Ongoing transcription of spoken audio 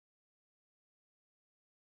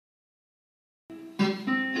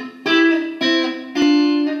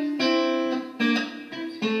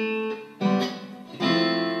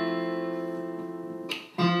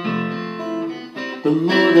友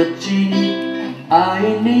達に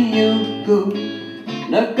会いに行く。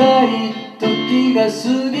長い時が過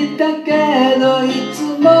ぎたけどい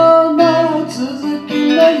つもの続き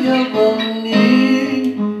のように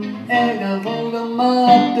笑顔が待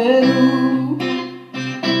ってる。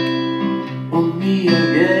お土産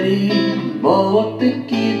に持ってき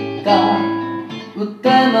た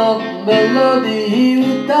歌のメロディ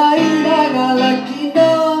ー歌いながら昨日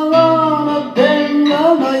の電話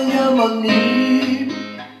のように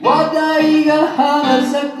話題が花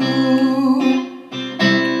咲く。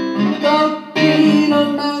時の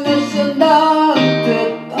長さなんて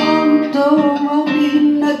本当はみ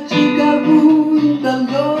んな違うんだ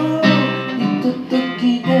ろう。ひととき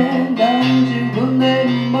で何十年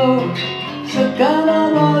も遡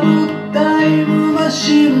るタイムマ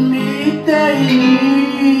シンみたいに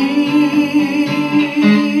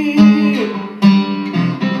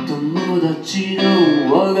友達の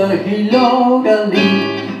輪が広がり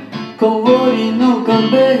氷の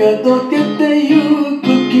壁が溶けてゆく。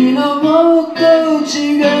昨日と違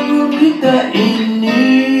うみたいに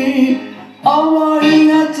思い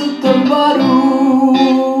が伝わる。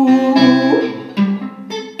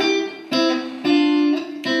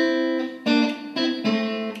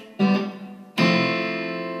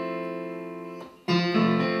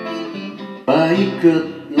バイク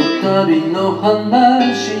の旅の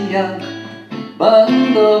話やバ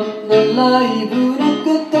ンドのライブのこ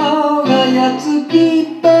とが矢継ぎ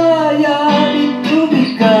早に飛び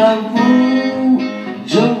交う。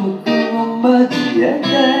ジョークを交えて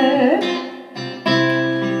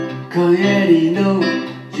帰りの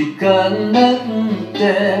時間なんて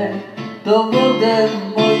どうで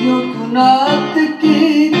もよくなってき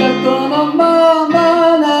た。このま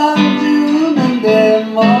ま何十年で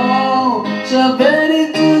も喋り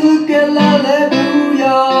続けられるよ。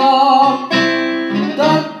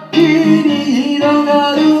時に広が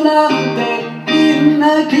るなんてみんな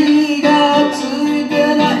気がついて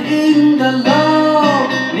ないんだろう。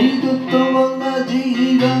二度と同じ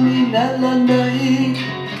色にならない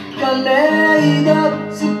カレイド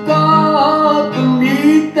スコープみ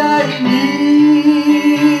たいに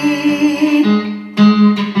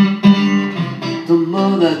友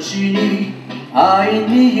達に会い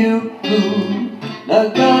に行く。長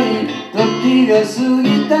い時が過ぎ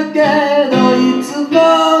たけどいつも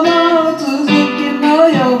の続きの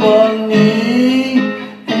ように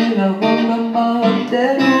笑顔が待って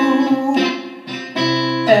る。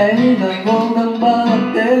笑顔が待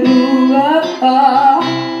ってる。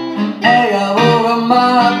笑顔が待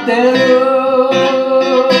ってる。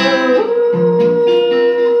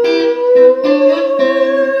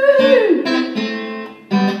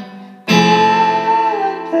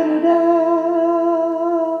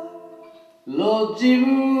路地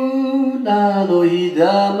裏の日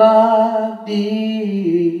だまり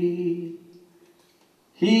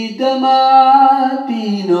日だま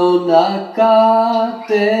りの中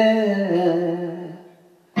で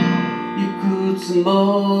いくつも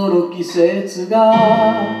の季節が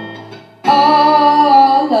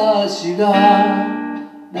嵐が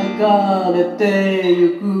流れてゆ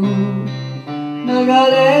く。流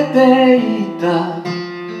れていた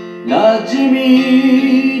馴染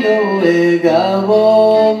みの笑顔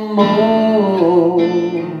も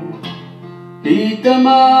日だ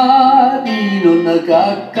まりの中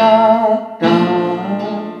から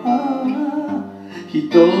一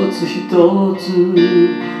つ一つ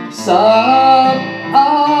去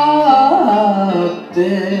って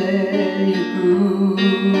ゆく。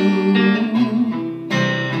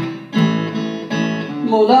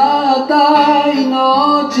もらった命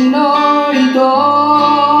の糸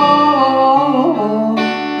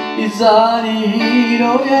いざに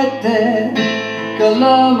広げて絡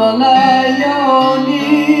まないように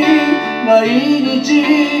毎日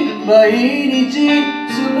毎日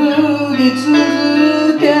紡ぎ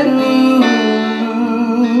続ける。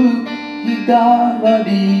日だまり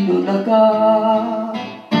の中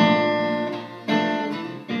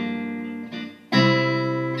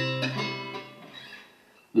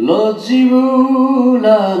路地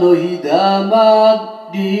裏の日だま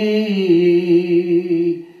り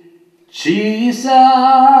小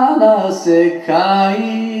さな世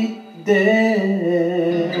界で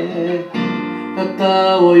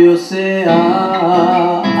肩を寄せ合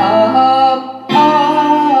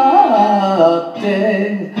っ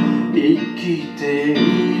て生きてい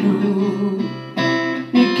る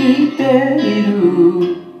生きている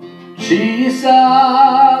小さ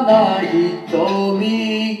な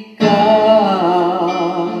瞳が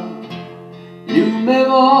夢を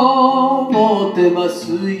持てま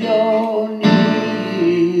すように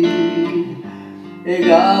笑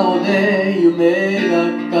顔で夢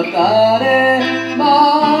れ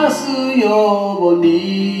ますよう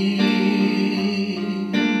に。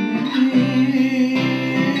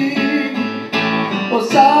幼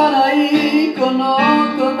いこの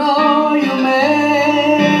子の夢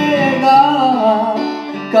が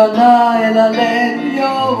叶えられるよ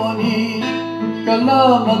うに、絡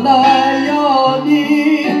まないように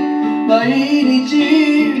毎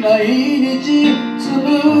日毎日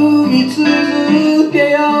紡ぎ続け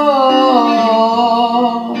よ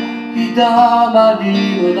う。日だまり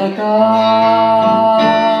の中、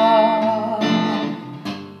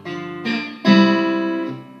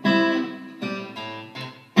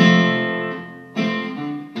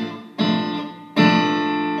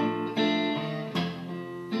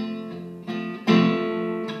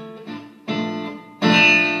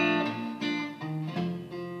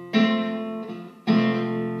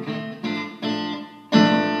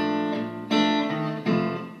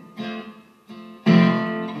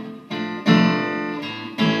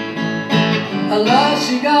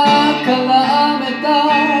嵐が絡めた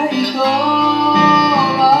糸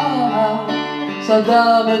は定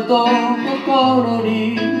めと心に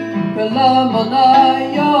絡まない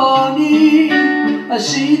ように、明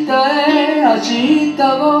日へ明日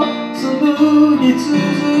を紡ぎ続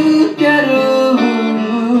ける。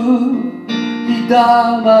日だ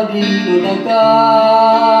まりの中、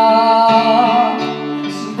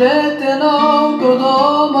すべての子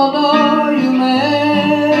供の夢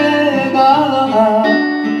が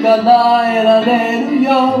叶えられる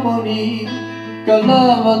ように、叶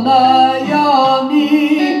わないように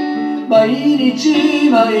毎日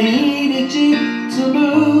毎日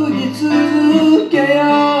紡ぎ続けよ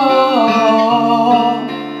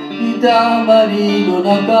う。日だまりの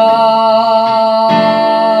中、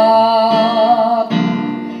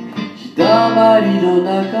日だまりの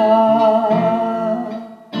中、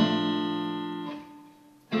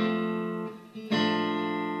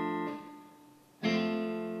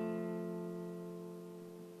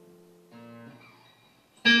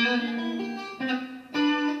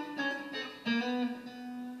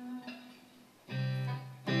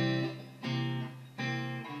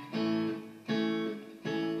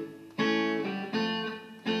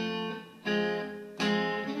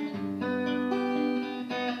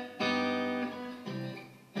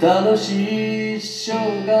楽しいショ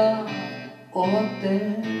ーが終わっ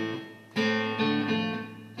て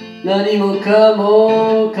何もか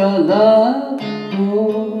もから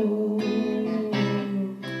の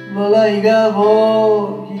笑いが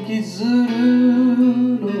を引きずる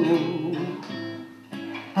の、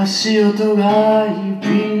足音が響く。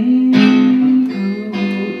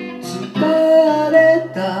疲れ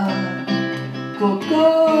た心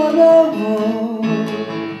を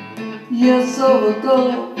癒そうと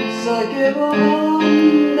酒を飲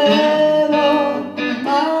んでもま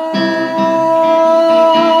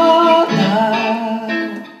た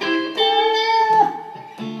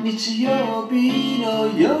日曜日の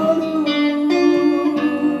夜、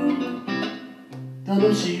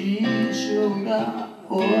楽しいショーが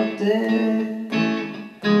終わって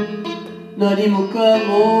何もか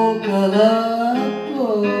もからと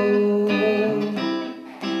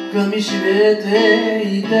噛みしめて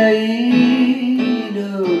いたいの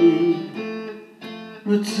に、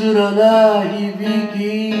映らない響き。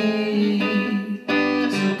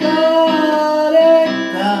疲れ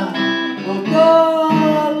た心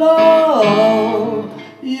を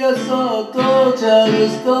癒そうとチャール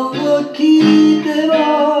ストンを聞いても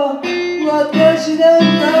私なんか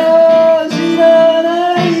知らな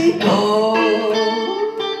いと、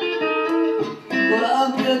トラン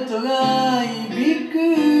ペットが響く。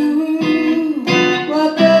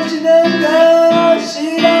私なんか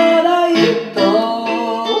知らないと、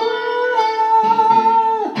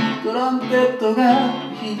トランペットが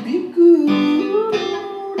響く。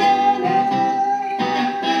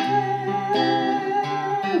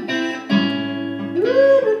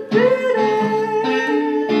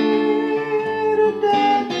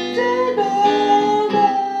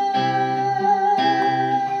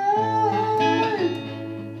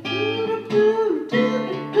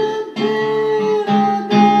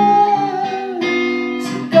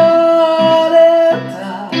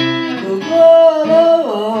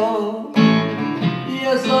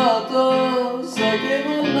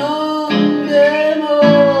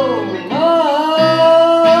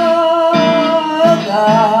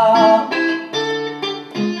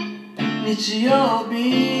日曜